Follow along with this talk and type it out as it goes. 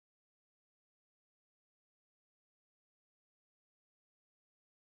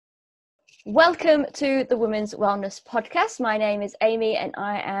Welcome to the Women's Wellness Podcast. My name is Amy and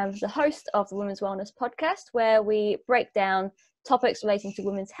I am the host of the Women's Wellness Podcast, where we break down topics relating to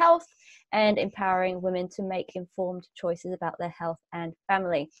women's health and empowering women to make informed choices about their health and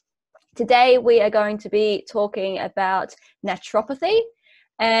family. Today we are going to be talking about naturopathy,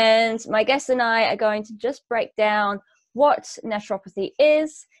 and my guest and I are going to just break down what naturopathy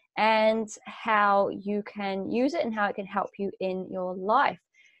is and how you can use it and how it can help you in your life.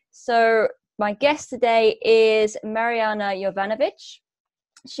 So my guest today is Marijana Jovanovich.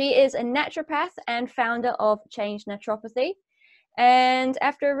 She is a naturopath and founder of Change Naturopathy. And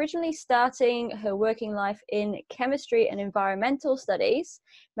after originally starting her working life in chemistry and environmental studies,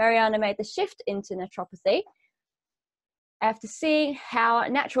 Marijana made the shift into naturopathy after seeing how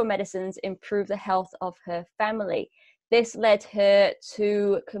natural medicines improve the health of her family. This led her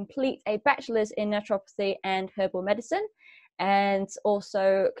to complete a bachelor's in naturopathy and herbal medicine, and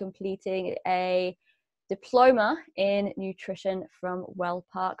also completing a diploma in nutrition from Well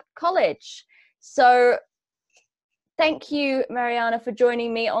Park College. So thank you, Marijana, for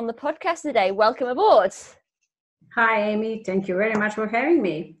joining me on the podcast today. Welcome aboard. Hi, Amy. Thank you very much for having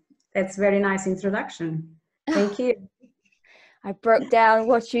me. That's a very nice introduction. Thank you. I broke down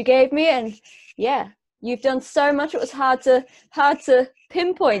what you gave me, and yeah, you've done so much. It was hard to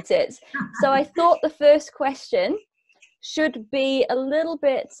pinpoint it. So I thought the first question should be a little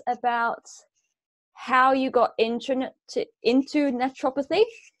bit about how you got into naturopathy.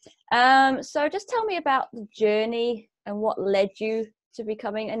 So just tell me about the journey and what led you to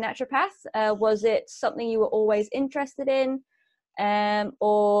becoming a naturopath. Was it something you were always interested in,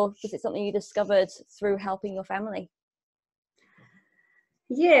 or was it something you discovered through helping your family?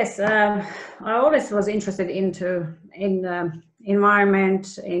 Yes, I always was interested in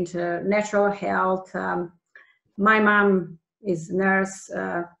environment, into natural health. My mom is a nurse,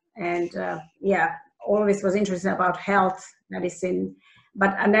 and always was interested about health, medicine,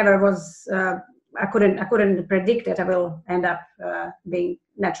 but I never was. I couldn't predict that I will end up being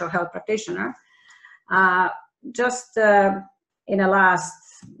natural health practitioner. Just in the last,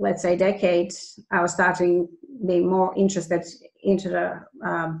 let's say, decade, I was starting being more interested into the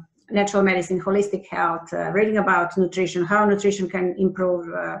natural medicine, holistic health, reading about nutrition, how nutrition can improve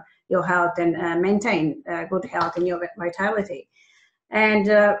your health and maintain good health and your vitality.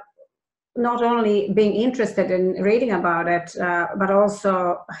 And not only being interested in reading about it, but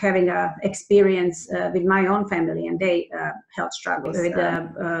also having a experience with my own family and their health struggles. With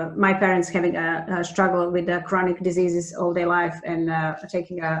my parents having a struggle with chronic diseases all their life and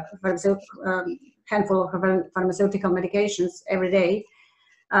taking a handful of pharmaceutical medications every day.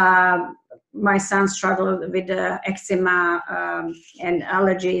 My son struggled with eczema and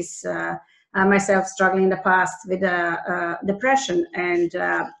allergies. Myself struggling in the past with depression, and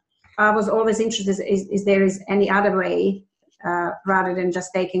I was always interested is there is any other way rather than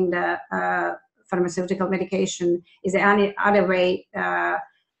just taking the pharmaceutical medication. Is there any other way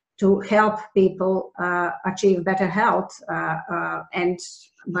to help people achieve better health? And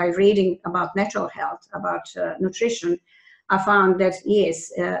by reading about natural health, about nutrition, I found that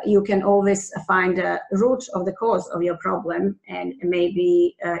yes, you can always find the root of the cause of your problem and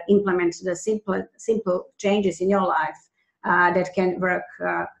maybe implement the simple changes in your life that can work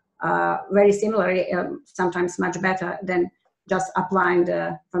very similarly, sometimes much better than just applying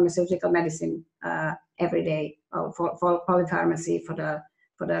the pharmaceutical medicine every day for polypharmacy for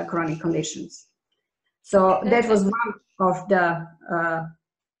the chronic conditions. So that was one of the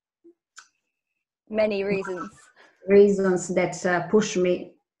many reasons that pushed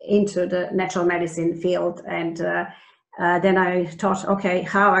me into the natural medicine field. And then I thought, okay,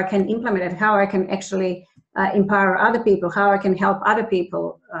 how I can implement it, how I can actually empower other people, how I can help other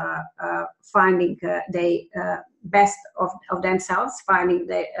people finding the best of themselves, finding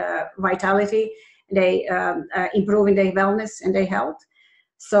the vitality, they improving their wellness and their health.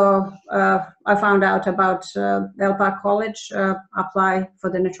 So I found out about Well Park College, apply for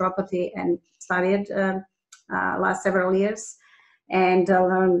the naturopathy and studied last several years, and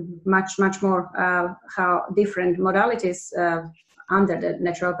learn much more how different modalities under the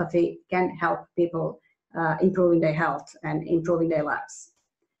naturopathy can help people improving their health and improving their lives.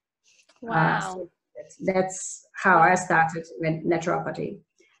 Wow. So that's how I started with naturopathy.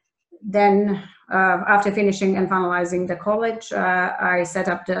 Then after finishing and finalizing the college, I set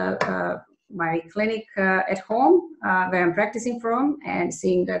up my clinic at home where I'm practicing from and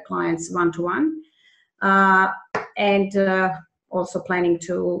seeing the clients one-to-one. And also planning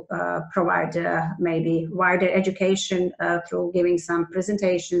to provide maybe wider education through giving some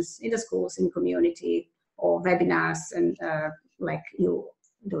presentations in the schools, in community, or webinars, and like you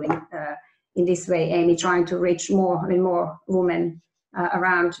doing in this way, Amy, trying to reach more and more women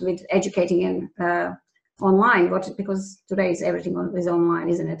around with educating in online. Because today is everything is online,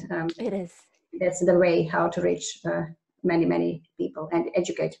 isn't it? It is. That's the way how to reach many people and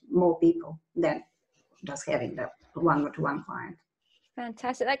educate more people than just having the one-to-one client.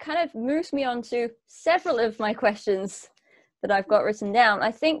 Fantastic. That kind of moves me on to several of my questions that I've got written down.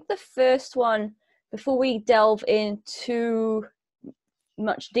 I think the first one, before we delve into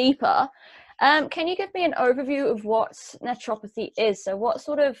much deeper, can you give me an overview of what naturopathy is? So what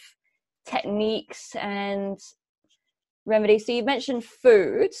sort of techniques and remedies? So you mentioned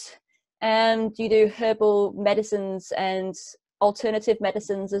foods, and you do herbal medicines and alternative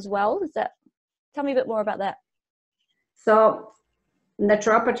medicines as well. Tell me a bit more about that. So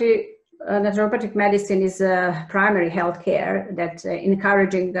naturopathic medicine is a primary health care that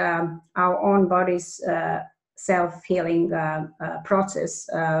encouraging our own body's self-healing process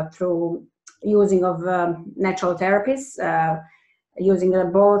through using of natural therapies, using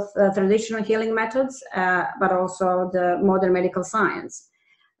both traditional healing methods, but also the modern medical science.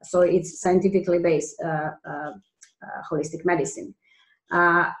 So it's scientifically based holistic medicine.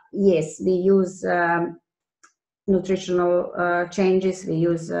 Yes, we use nutritional changes, we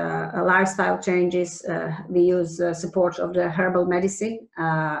use lifestyle changes, we use support of the herbal medicine,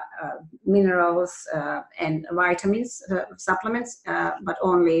 minerals and vitamins, supplements, but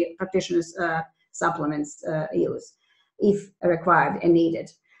only practitioners' supplements use if required and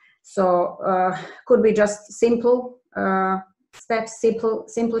needed. So could be just simple steps,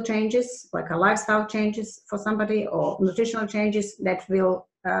 simple changes like a lifestyle changes for somebody, or nutritional changes that will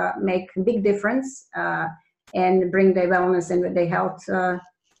make a big difference and bring their wellness and their health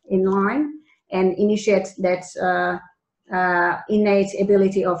in line, and initiate that innate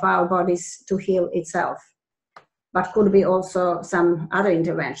ability of our bodies to heal itself. But could be also some other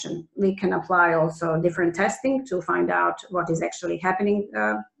intervention. We can apply also different testing to find out what is actually happening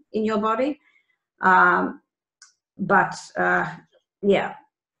in your body. But yeah,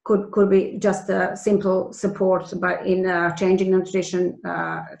 could be just a simple support, but in changing nutrition,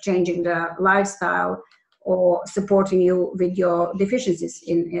 changing the lifestyle, or supporting you with your deficiencies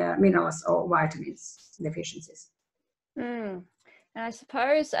in minerals or vitamins deficiencies. And I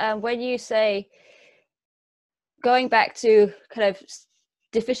suppose when you say, going back to kind of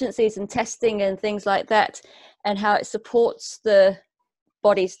deficiencies and testing and things like that, and how it supports the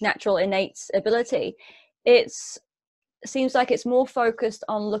body's natural innate ability, it seems like it's more focused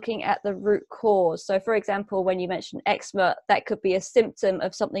on looking at the root cause. So for example, when you mentioned eczema, that could be a symptom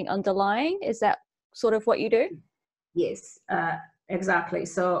of something underlying. Is that sort of what you do? Yes, exactly.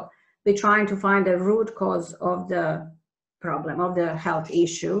 So we're trying to find the root cause of the problem, of the health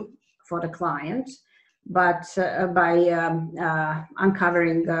issue for the client, but by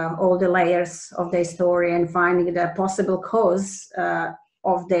uncovering all the layers of their story and finding the possible cause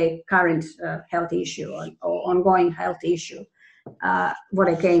of the current health issue or ongoing health issue, what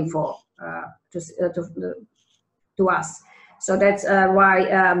it came for to us. So that's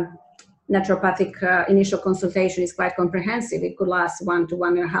why naturopathic initial consultation is quite comprehensive. It could last 1 to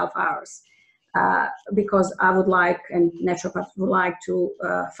 1.5 hours. Because I would like, and naturopath would like to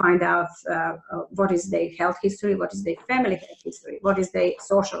find out what is their health history, what is their family health history, what is their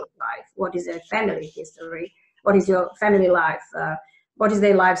social life, what is their family history, what is your family life, what is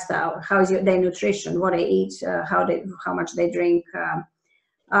their lifestyle, how is their nutrition, what they eat, how much they drink,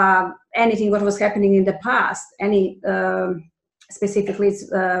 anything what was happening in the past, any specifically it's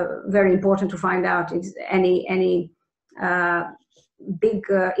very important to find out is any big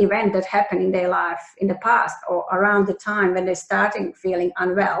event that happened in their life in the past or around the time when they're starting feeling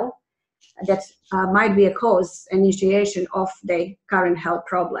unwell, that might be a cause, initiation of their current health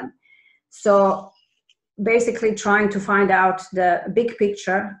problem. So basically trying to find out the big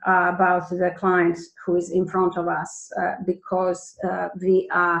picture about the client who is in front of us, because we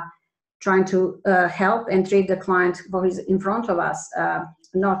are trying to help and treat the client who is in front of us,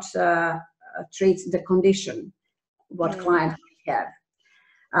 not treat the condition what client have.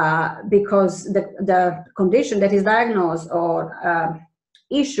 Because the condition that is diagnosed or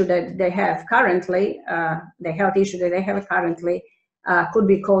issue that they have currently, the health issue that they have currently, could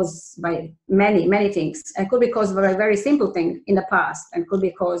be caused by many things. It could be caused by a very simple thing in the past, and could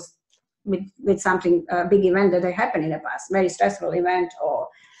be caused with something, big event that happened in the past, very stressful event, or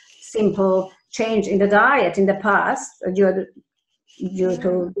simple change in the diet in the past due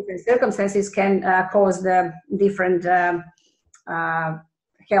to different circumstances can cause the different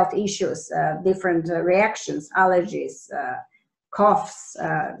health issues, different reactions, allergies, coughs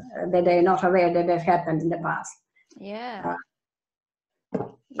that they're not aware that have happened in the past. Yeah. I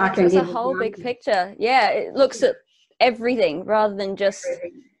Yeah, can it's a give whole big examples. picture. Yeah, it looks at everything rather than just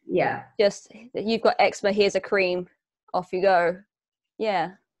Yeah. you've got eczema, here's a cream, off you go.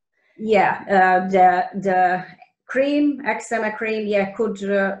 Yeah. Yeah, the cream, eczema cream, yeah, could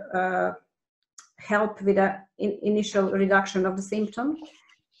help with the initial reduction of the symptom.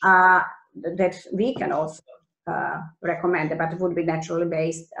 That we can also recommend, but it would be naturally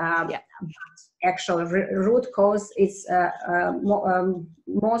based. Yeah. Actual root cause is in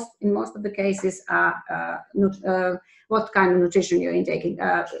most of the cases what kind of nutrition you're intaking.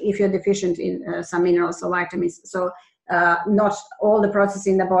 If you're deficient in some minerals or vitamins, so not all the processes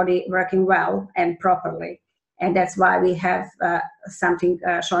in the body working well and properly, and that's why we have something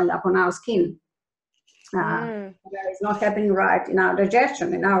showing up on our skin. That is not happening right in our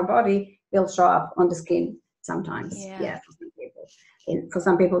digestion, in our body, will show up on the skin sometimes. Yeah, for some people. For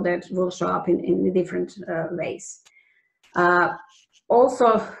some people that will show up in different ways.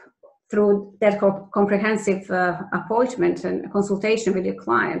 Also, through that comprehensive appointment and consultation with your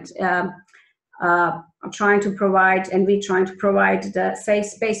client, I'm trying to provide, and we're trying to provide the safe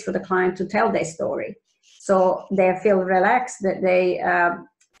space for the client to tell their story. So they feel relaxed that they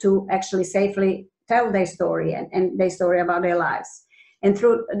to actually safely tell their story and their story about their lives. And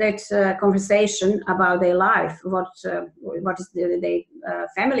through that conversation about their life, what is their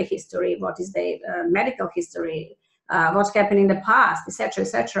family history, what is their medical history, what's happened in the past, etc.,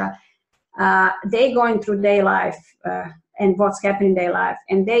 etc., they going through their life and what's happening in their life,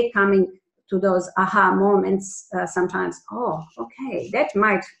 and they coming to those aha moments sometimes. Oh, okay, that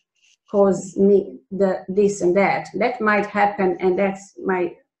might cause me this and that. That might happen, and that's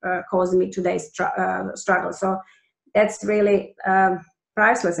might cause me today's struggle. So that's really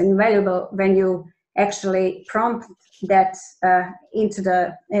priceless and valuable when you actually prompt that into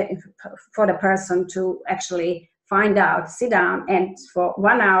the for the person to actually find out, sit down, and for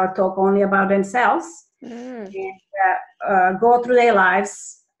 1 hour talk only about themselves and go through their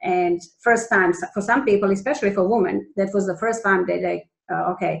lives. And first time for some people, especially for women, that was the first time they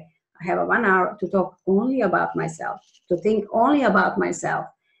okay, I have 1 hour to talk only about myself, to think only about myself.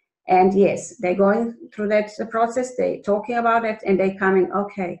 And yes, they're going through that process, they talking about it, and they coming,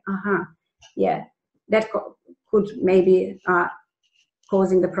 okay, yeah, that could maybe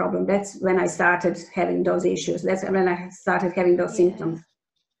causing the problem. That's when I started having those issues. That's when I started having those symptoms.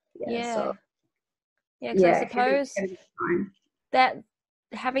 So yeah, I suppose that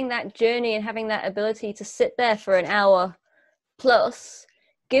having that journey and having that ability to sit there for an hour plus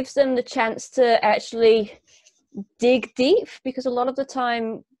gives them the chance to actually dig deep, because a lot of the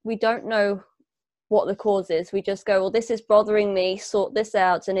time we don't know what the cause is. We just go, well, this is bothering me, sort this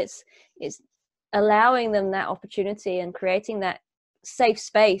out. And it's allowing them that opportunity and creating that safe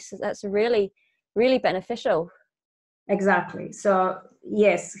space. That's really, really beneficial. Exactly. So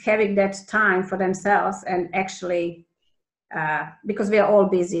yes, having that time for themselves, and actually because we are all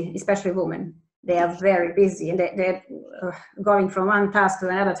busy, especially women, they are very busy, and they're going from one task to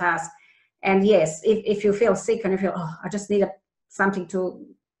another task. And yes, if you feel sick and you feel, oh, I just need something to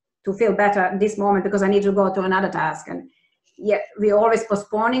feel better this moment because I need to go to another task, and yet we're always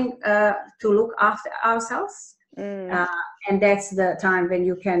postponing to look after ourselves. And that's the time when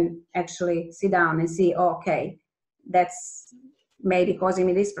you can actually sit down and see, okay, that's maybe causing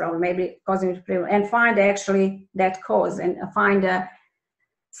me this problem, maybe causing me this problem, and find actually that cause, and find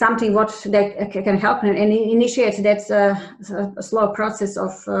something what that can help and initiate that a slow process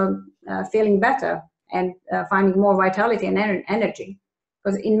of feeling better and finding more vitality and energy.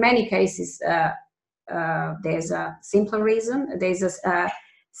 Because in many cases there's a simpler reason, there's a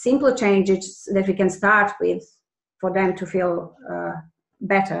simple changes that we can start with for them to feel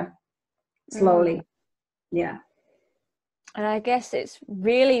better slowly. Yeah. And I guess it's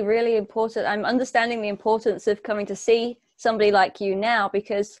really, really important. I'm understanding the importance of coming to see somebody like you now,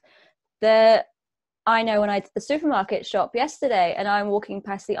 because I know when I did the supermarket shop yesterday and I'm walking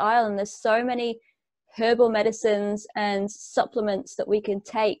past the aisle, and there's so many herbal medicines and supplements that we can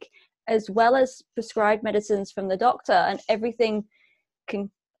take, as well as prescribed medicines from the doctor, and everything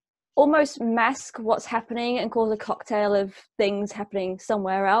can almost mask what's happening and cause a cocktail of things happening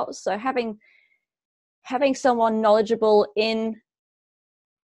somewhere else. So having someone knowledgeable in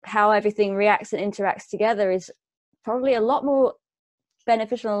how everything reacts and interacts together is probably a lot more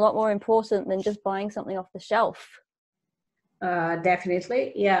beneficial and a lot more important than just buying something off the shelf.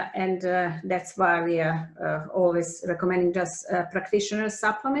 Definitely, yeah, and that's why we are always recommending just practitioner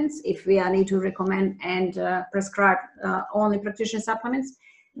supplements if we need to recommend and prescribe only practitioner supplements,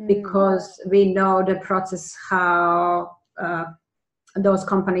 because we know the process how those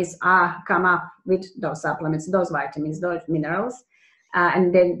companies come up with those supplements, those vitamins, those minerals.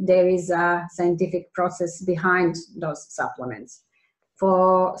 and then there is a scientific process behind those supplements.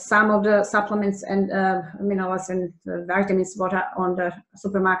 For some of the supplements and minerals and vitamins what are on the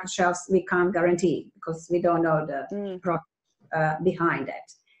supermarket shelves, we can't guarantee because we don't know the process behind that.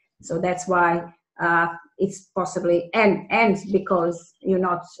 So that's why it's possibly, and because you're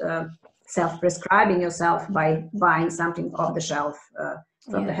not self-prescribing yourself by buying something off the shelf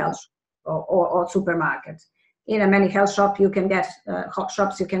from the health or supermarket. In many health shops you can get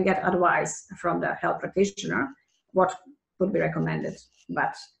advice from the health practitioner what would be recommended.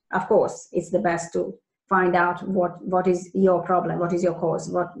 But of course, it's the best to find out what is your problem, what is your cause,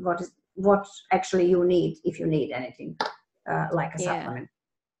 what actually you need, if you need anything like a supplement.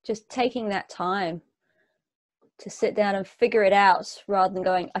 Just taking that time to sit down and figure it out rather than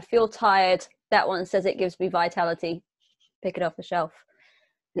going, I feel tired, that one says it gives me vitality, pick it off the shelf.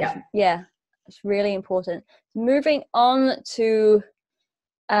 Yeah, it's really important. Moving on to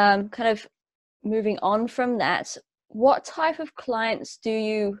moving on from that, what type of clients do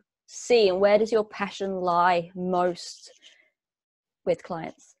you see and where does your passion lie most with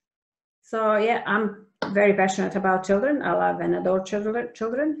clients? So yeah, I'm very passionate about children. I love and adore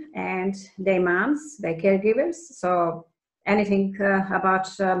children and their moms, their caregivers. So anything about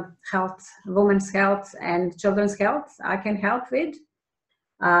health, women's health and children's health, I can help with.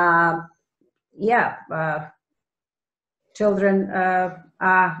 Children are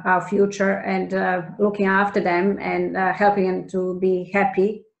our future, and looking after them and helping them to be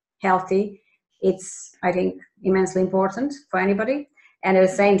happy, healthy, it's, I think, immensely important for anybody. And at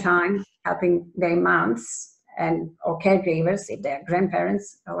the same time, helping their moms or caregivers, if they're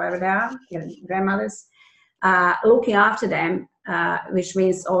grandparents, however they are, grandmothers, looking after them, which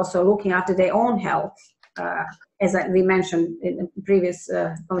means also looking after their own health. As we mentioned in the previous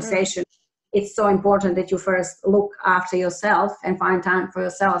conversation, it's so important that you first look after yourself and find time for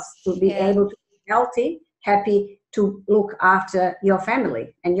yourselves to be able to be healthy, happy, to look after your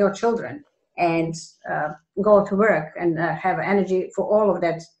family and your children and go to work and have energy for all of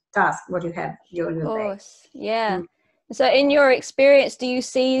that task what you have during the day. Yeah. So in your experience, do you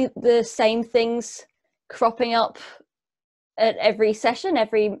see the same things cropping up at every session,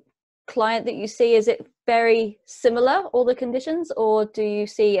 every client that you see? Is it very similar, all the conditions, or do you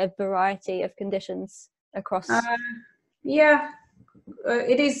see a variety of conditions across?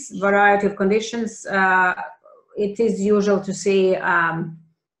 It is variety of conditions. It is usual to see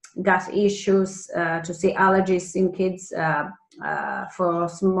gut issues, to see allergies in kids, for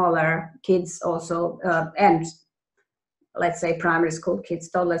smaller kids also, and let's say primary school kids,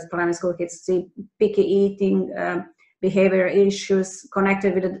 toddlers, primary school kids, see picky eating, behavior issues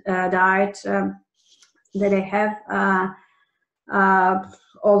connected with the diet that they have.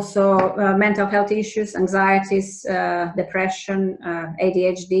 Also mental health issues, anxieties, depression,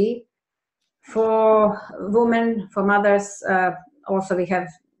 ADHD. For women, for mothers, also we have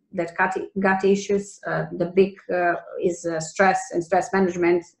that gut issues. The big is stress and stress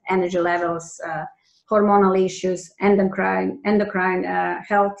management, energy levels, hormonal issues, endocrine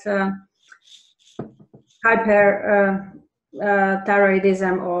health,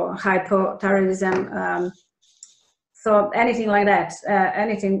 hyperthyroidism or hypothyroidism. So anything like that,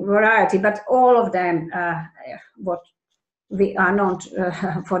 anything variety, but all of them, what we are not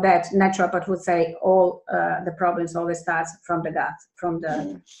for that, naturopath would say all the problems always starts from the gut, from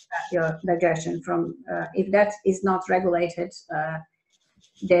the your digestion. From if that is not regulated,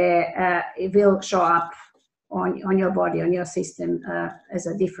 it will show up on your body, on your system as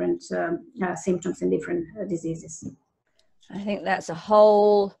a different symptoms and different diseases. I think that's a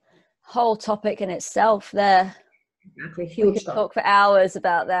whole topic in itself there. Exactly, huge. We could talk for hours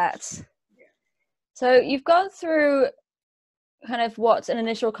about that. So you've gone through kind of what an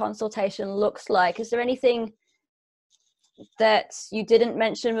initial consultation looks like. Is there anything that you didn't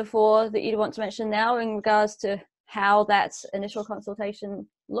mention before that you'd want to mention now in regards to how that initial consultation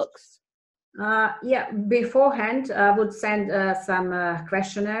looks? Beforehand, I would send some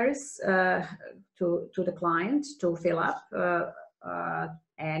questionnaires to the client to fill up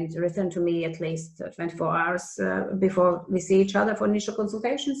and return to me at least 24 hours before we see each other for initial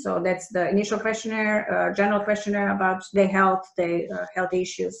consultation. So that's the initial questionnaire, general questionnaire about their health, their health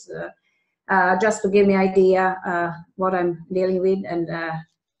issues, just to give me idea what I'm dealing with and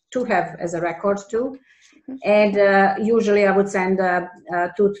to have as a record too. And usually I would send 2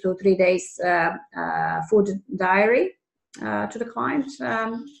 to 3 days food diary to the client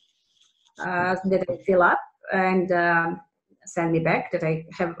that they fill up and send me back, that I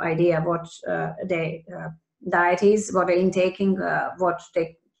have idea what their diet is, what they're intaking, what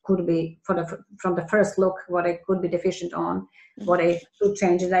they could be from the first look what I could be deficient on, what I should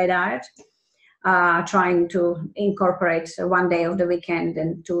change in my diet. Trying to incorporate 1 day of the weekend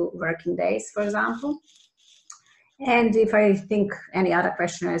and 2 working days, for example. And if I think any other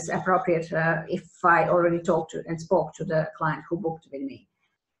question is appropriate, if I already talked to and spoke to the client who booked with me.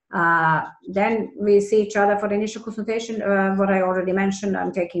 Then we see each other for the initial consultation. What I already mentioned,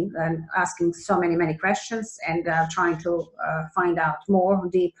 I'm taking and asking so many questions and trying to find out more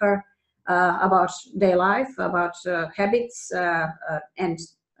deeper about their life, about habits and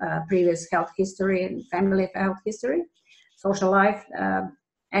previous health history and family health history, social life,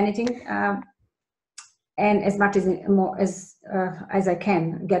 anything, and as much as I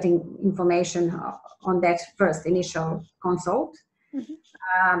can, getting information on that first initial consult.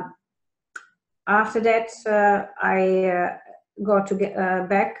 Mm-hmm. After that, I go to get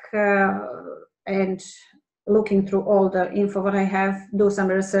back and looking through all the info what I have, do some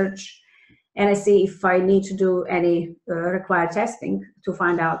research, and I see if I need to do any required testing to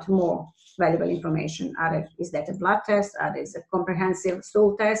find out more valuable information. Is that a blood test? Is a comprehensive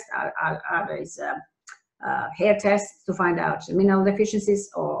stool test? Is hair tests to find out mineral deficiencies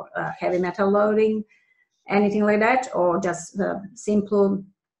or heavy metal loading, anything like that, or just simple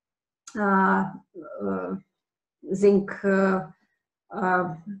zinc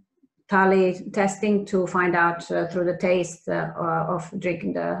tally testing to find out through the taste of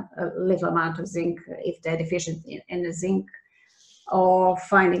drinking the little amount of zinc if they're deficient in the zinc, or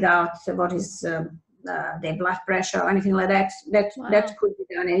finding out what is their blood pressure or anything like that. That could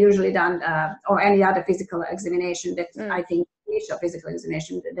be done and usually done, or any other physical examination that I think initial physical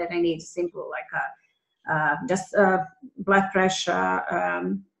examination that I need simple, like just blood pressure,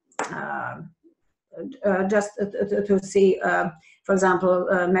 just to see, for example,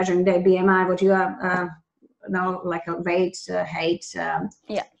 measuring their BMI, what you are, like a weight, height,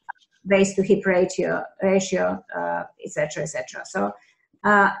 waist to hip ratio, etc., etc. So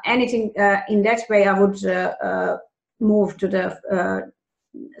anything in that way, I would move to the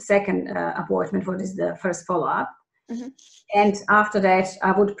second appointment, what is the first follow-up. Mm-hmm. And after that,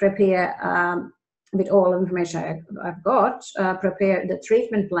 I would prepare, with all information I've got, prepare the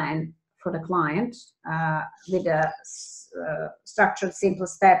treatment plan for the client with structured, simple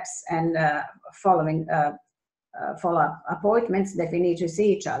steps and following follow-up appointments that we need to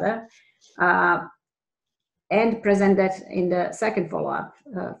see each other, and present that in the second follow-up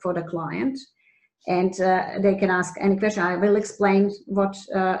for the client. And they can ask any question. I will explain what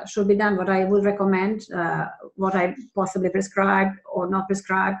should be done, what I will recommend, what I possibly prescribe or not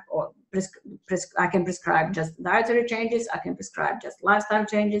prescribe, or I can prescribe just dietary changes, I can prescribe just lifestyle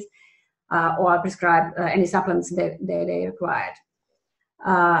changes, or I prescribe any supplements that they required.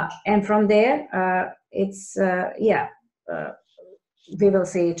 And from there, it's, we will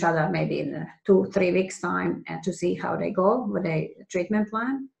see each other maybe in 2-3 weeks' time and to see how they go with a treatment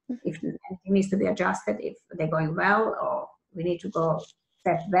plan. If anything needs to be adjusted, if they're going well, or we need to go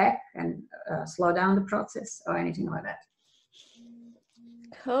step back and slow down the process or anything like that.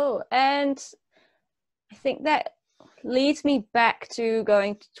 Cool. And I think that leads me back to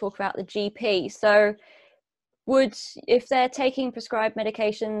going to talk about the GP. So if they're taking prescribed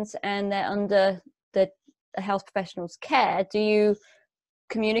medications and they're under the health professional's care, do you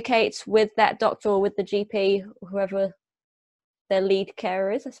communicate with that doctor or with the GP, whoever their lead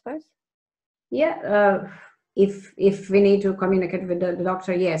carer is, I suppose? Yeah, if we need to communicate with the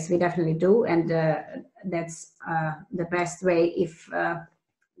doctor, yes, we definitely do, and that's the best way if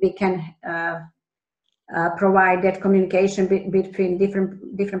we can provide that communication between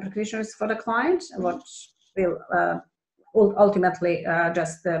different practitioners for the client, what will ultimately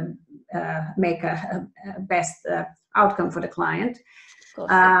just make a best outcome for the client.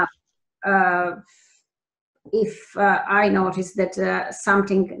 If I notice that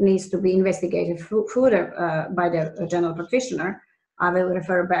something needs to be investigated further by the general practitioner, I will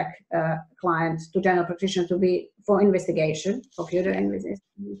refer back clients to general practitioner for investigation, for further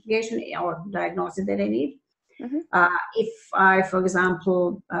investigation or diagnosis that they need. Mm-hmm. If I, for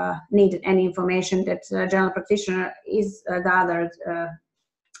example, needed any information that general practitioner is gathered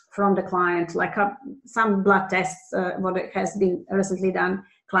from the client, like some blood tests, what has been recently done,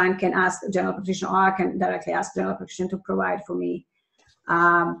 client can ask general practitioner, or I can directly ask general practitioner to provide for me.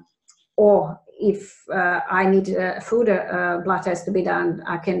 Or if I need a further blood test to be done,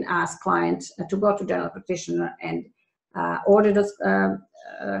 I can ask client to go to general practitioner and order those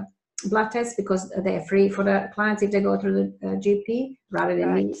blood tests, because they are free for the clients if they go through the GP rather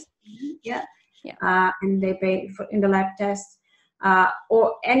than me. Yeah. And they pay in the lab test,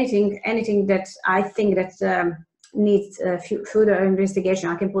 or anything that I think that needs further investigation,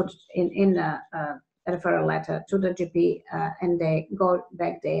 I can put in a referral letter to the GP, and they go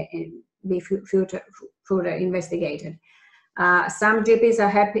back there and be further investigated. Some GPs are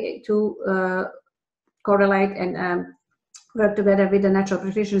happy to correlate and work together with the natural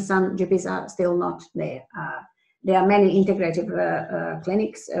practitioners. Some GPs are still not there. There are many integrative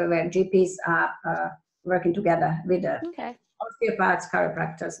clinics where GPs are working together with the osteopaths,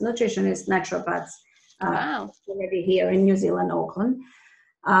 chiropractors, nutritionists, naturopaths, already here in New Zealand, Auckland,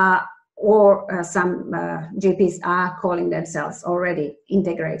 or some GPs are calling themselves already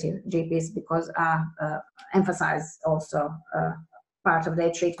integrative GPs because emphasize also part of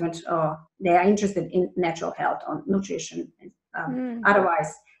their treatment, or they are interested in natural health or nutrition.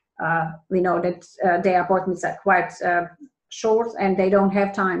 Otherwise, we know that their appointments are quite short and they don't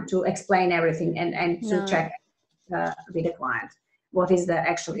have time to explain everything and to check with the client what is the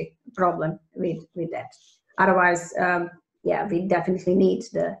actually problem with that. Otherwise, we definitely need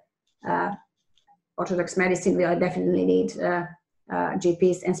the orthodox medicine. We definitely need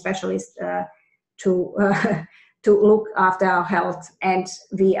GPs and specialists to look after our health, and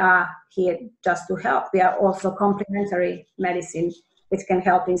we are here just to help. We are also complementary medicine, which can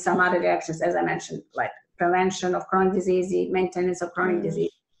help in some other directions, as I mentioned, like prevention of chronic disease, maintenance of chronic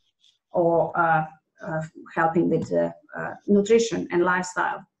disease, or helping with nutrition and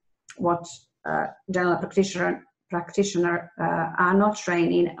lifestyle, what general practitioner are not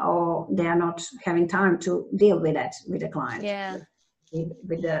trained in, or they are not having time to deal with that with the client.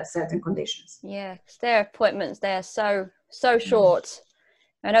 With the certain conditions. Yeah, because their appointments, they're so short.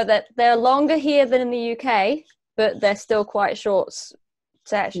 I know that they're longer here than in the UK, but they're still quite short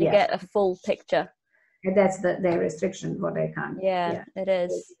to actually get a full picture. And that's their restriction, what they can. It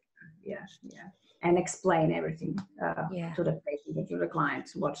is. And explain everything to the patient and to the client.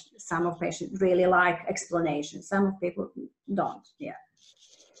 What some of patients really like explanation, some of people don't.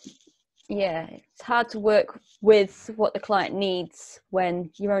 It's hard to work with what the client needs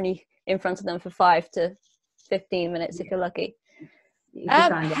when you're only in front of them for 5 to 15 minutes if you're lucky.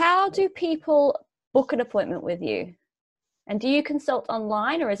 How do people book an appointment with you? And do you consult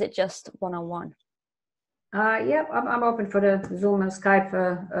online, or is it just one-on-one? I'm open for the Zoom and Skype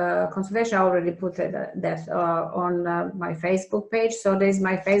consultation. I already put that on my Facebook page. So there's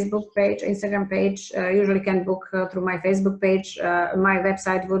my Facebook page, Instagram page. Usually can book through my Facebook page. My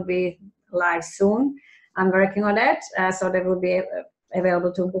website would be live soon. I'm working on that. So that will be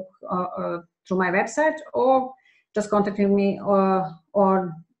available to book through my website, or just contacting me or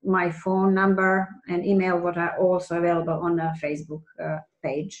my phone number and email, what are also available on the Facebook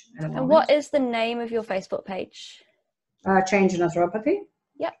page. And what is the name of your Facebook page? Change Naturopathy.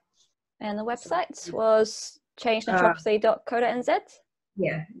 Yep. And the website was changenaturopathy.co.nz?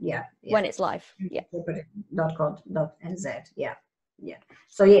 Yeah. When it's live. .co.nz. Yeah.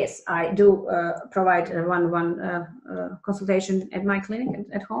 So yes, I do provide one-on-one consultation at my clinic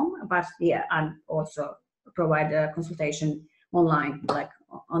at home, but I also provide a consultation online, like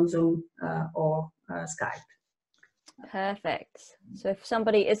on Zoom or Skype. Perfect. So if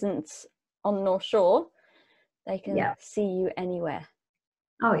somebody isn't on North Shore, they can see you anywhere.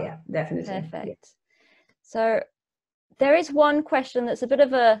 Oh yeah, definitely. Perfect. So there is one question that's a bit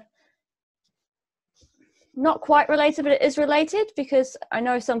of a, not quite related, but it is related, because I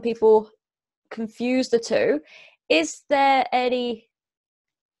know some people confuse the two. Is there any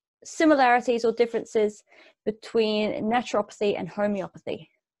similarities or differences between naturopathy and homeopathy?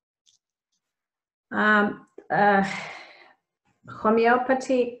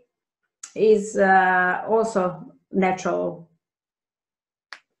 Homeopathy is also natural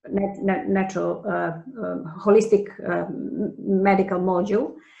holistic medical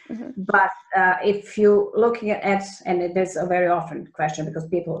module. But if you looking at, and there's a very often question because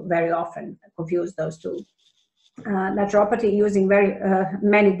people very often confuse those two, naturopathy using very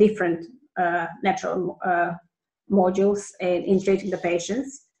many different natural modules in treating the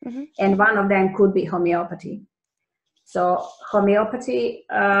patients, and one of them could be homeopathy. So homeopathy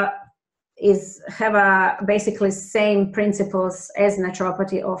have basically same principles as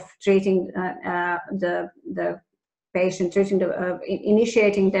naturopathy of treating the patient,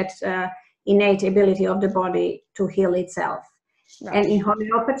 initiating that innate ability of the body to heal itself. Right. And in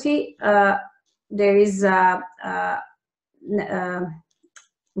homeopathy, there is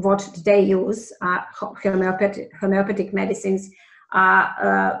what they use, homeopathic medicines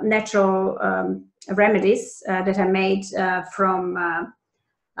are natural remedies that are made from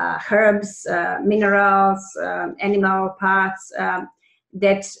herbs, minerals, animal parts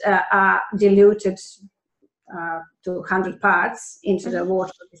that are diluted to 100 parts into the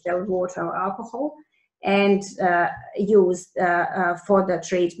water, distilled water or alcohol, and used for the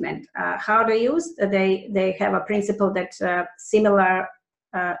treatment. How they use? They have a principle that similar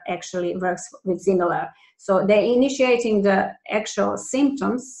actually works with similar. So they're initiating the actual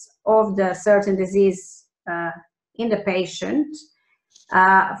symptoms of the certain disease in the patient.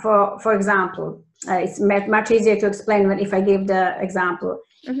 For example, it's much easier to explain if I give the example.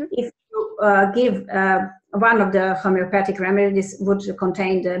 Mm-hmm. If you give one of the homeopathic remedies would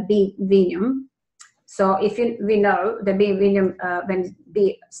contain the bee venom. So if we know the bee venom, when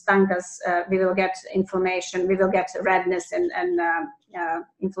bee stung us, we will get inflammation, we will get redness and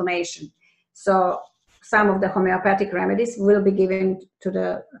inflammation. So some of the homeopathic remedies will be given to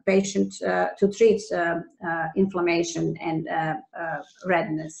the patient to treat inflammation and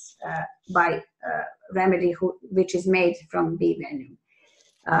redness by remedy which is made from bee venom.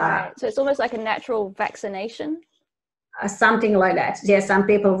 Right. So it's almost like a natural vaccination. Something like that. Yes, some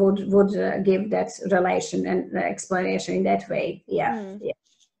people would give that relation and explanation in that way. Yeah.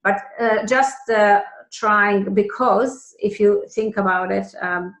 But just trying, because if you think about it,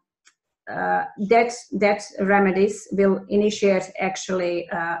 that remedies will initiate actually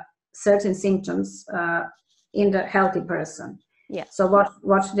certain symptoms in the healthy person. Yeah. So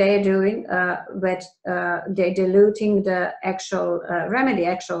what they're doing, with they're diluting the actual remedy,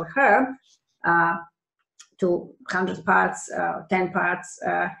 actual herb, to 100 parts, 10 parts,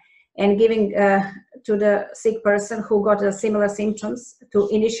 and giving to the sick person who got similar symptoms to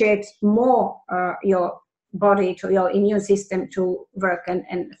initiate more your body, to your immune system to work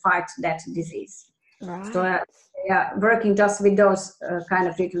and fight that disease. Right. So working just with those kind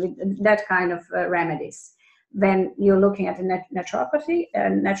of that kind of remedies. When you're looking at the naturopathy,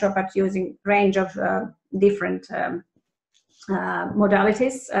 naturopathy using range of different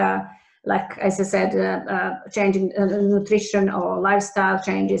modalities, like as I said, changing nutrition or lifestyle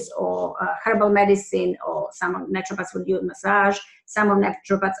changes, or herbal medicine, or some naturopaths would use massage. Some of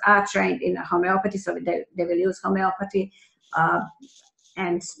naturopaths are trained in homeopathy, so they will use homeopathy,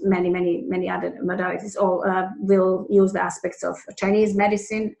 and many other modalities. All will use the aspects of Chinese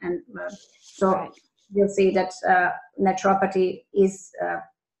medicine, and so you'll see that naturopathy is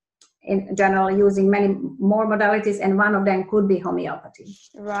in general using many more modalities, and one of them could be homeopathy.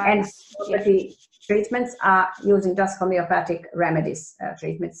 Right. And homeopathy treatments are using just homeopathic remedies,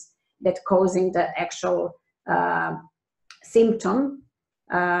 treatments that causing the actual symptom,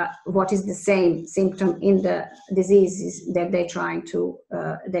 what is the same symptom in the diseases that they're trying to,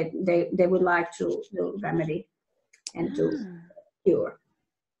 that they would like to remedy and to cure.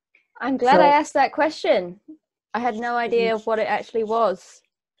 I'm glad I asked that question. I had no idea what it actually was.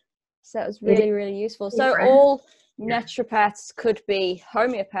 So that was really, really useful. So all naturopaths could be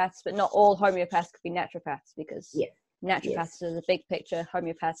homeopaths, but not all homeopaths could be naturopaths, because naturopaths is a big picture,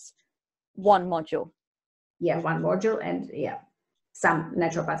 homeopaths one module. Yeah, one module, and some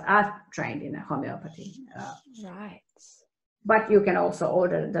naturopaths are trained in homeopathy. Right. But you can also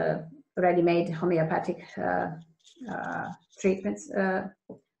order the ready-made homeopathic treatments,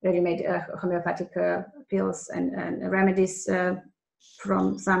 ready-made homeopathic pills and remedies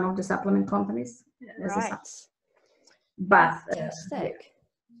from some of the supplement companies. Right. But fantastic.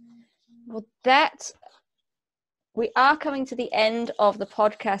 Well, we are coming to the end of the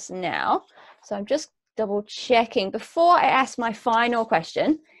podcast now, so I'm just double checking before I ask my final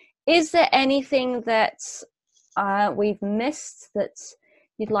question. Is there anything that we've missed that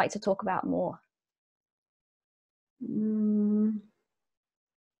you'd like to talk about more?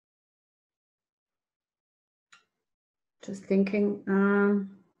 Just thinking.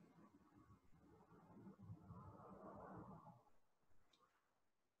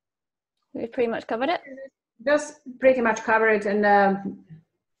 We've pretty much covered it. Just pretty much covered, and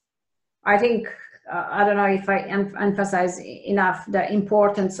I think I don't know if I emphasize enough the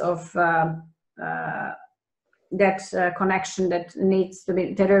importance of that connection that needs to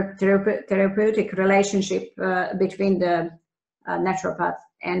be therapeutic relationship between the naturopath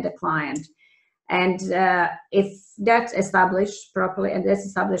and the client. And if that's established properly and that's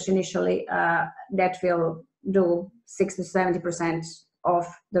established initially, that will do 60 to 70% of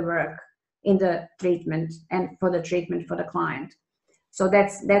the work in the treatment and for the treatment for the client. So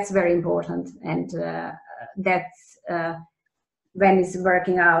that's very important, and that's when it's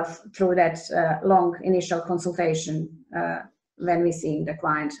working out through that long initial consultation, when we see the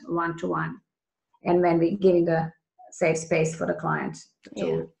client one-to-one, and when we giving the safe space for the client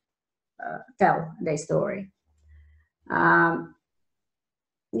to tell their story. I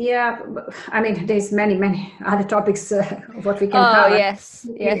mean, there's many other topics what we can cover. Yes.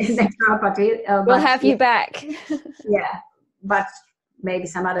 Naturopathy, we'll have you back. Yeah, but maybe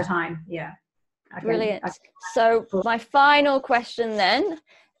some other time. Yeah. Brilliant. So my final question then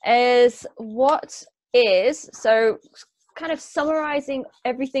is, so kind of summarizing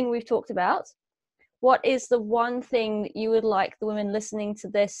everything we've talked about, what is the one thing that you would like the women listening to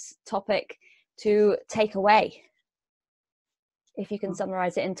this topic to take away? If you can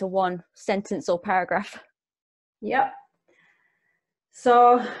summarize it into one sentence or paragraph. Yep.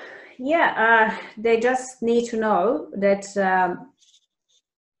 So, they just need to know that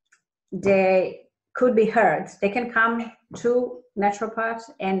they could be heard. They can come to naturopath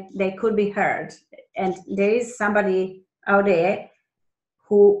and they could be heard. And there is somebody out there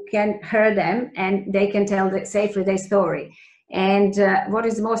who can hear them and they can tell safely their story. And what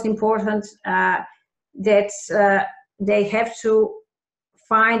is most important, that they have to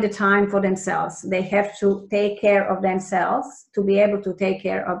find the time for themselves. They have to take care of themselves to be able to take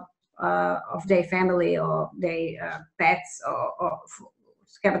care of their family or their pets, or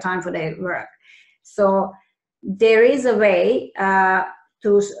have a time for their work. So there is a way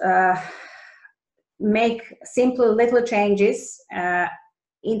to make simple little changes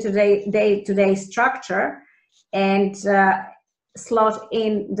into the day-to-day structure, and slot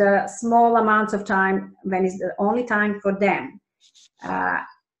in the small amounts of time when it's the only time for them.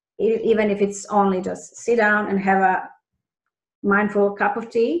 Even if it's only just sit down and have a mindful cup of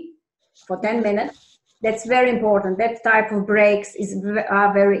tea for 10 minutes, that's very important. That type of breaks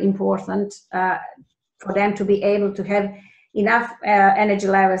are very important for them to be able to have enough energy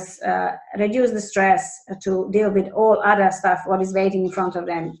levels, reduce the stress to deal with all other stuff what is waiting in front of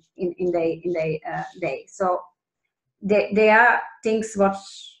them in their day. So there are things what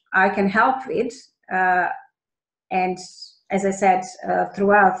I can help with, and as I said,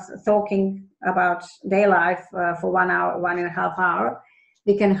 throughout talking about their life for 1 hour, 1.5 hours,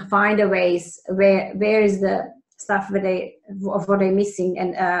 we can find a ways where is the stuff of what they're missing,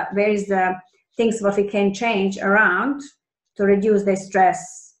 and where is the things what we can change around to reduce their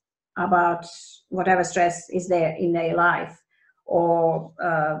stress about whatever stress is there in their life, or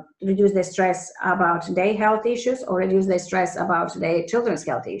reduce their stress about their health issues, or reduce their stress about their children's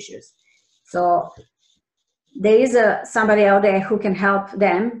health issues. So there is somebody out there who can help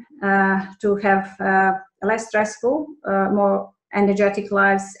them to have less stressful, more energetic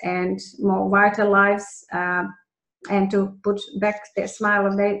lives and more vital lives, and to put back their smile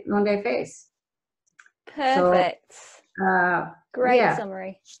on their face. Perfect. So, great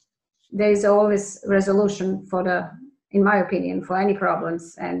summary. There is always resolution in my opinion, for any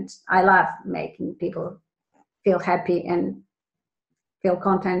problems, and I love making people feel happy and feel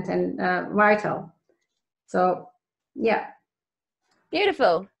content and vital. So, yeah.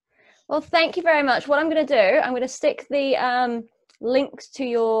 Beautiful. Well, thank you very much. What I'm going to do, I'm going to stick the links to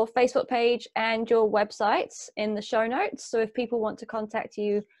your Facebook page and your websites in the show notes. So if people want to contact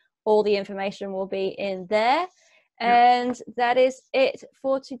you, all the information will be in there. And that is it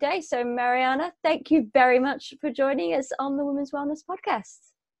for today. So Marijana, thank you very much for joining us on the Women's Wellness Podcast.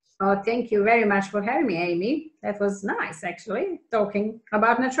 Oh, thank you very much for having me, Amy. That was nice, actually, talking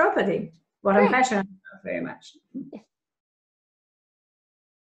about naturopathy, what I'm passionate about very much.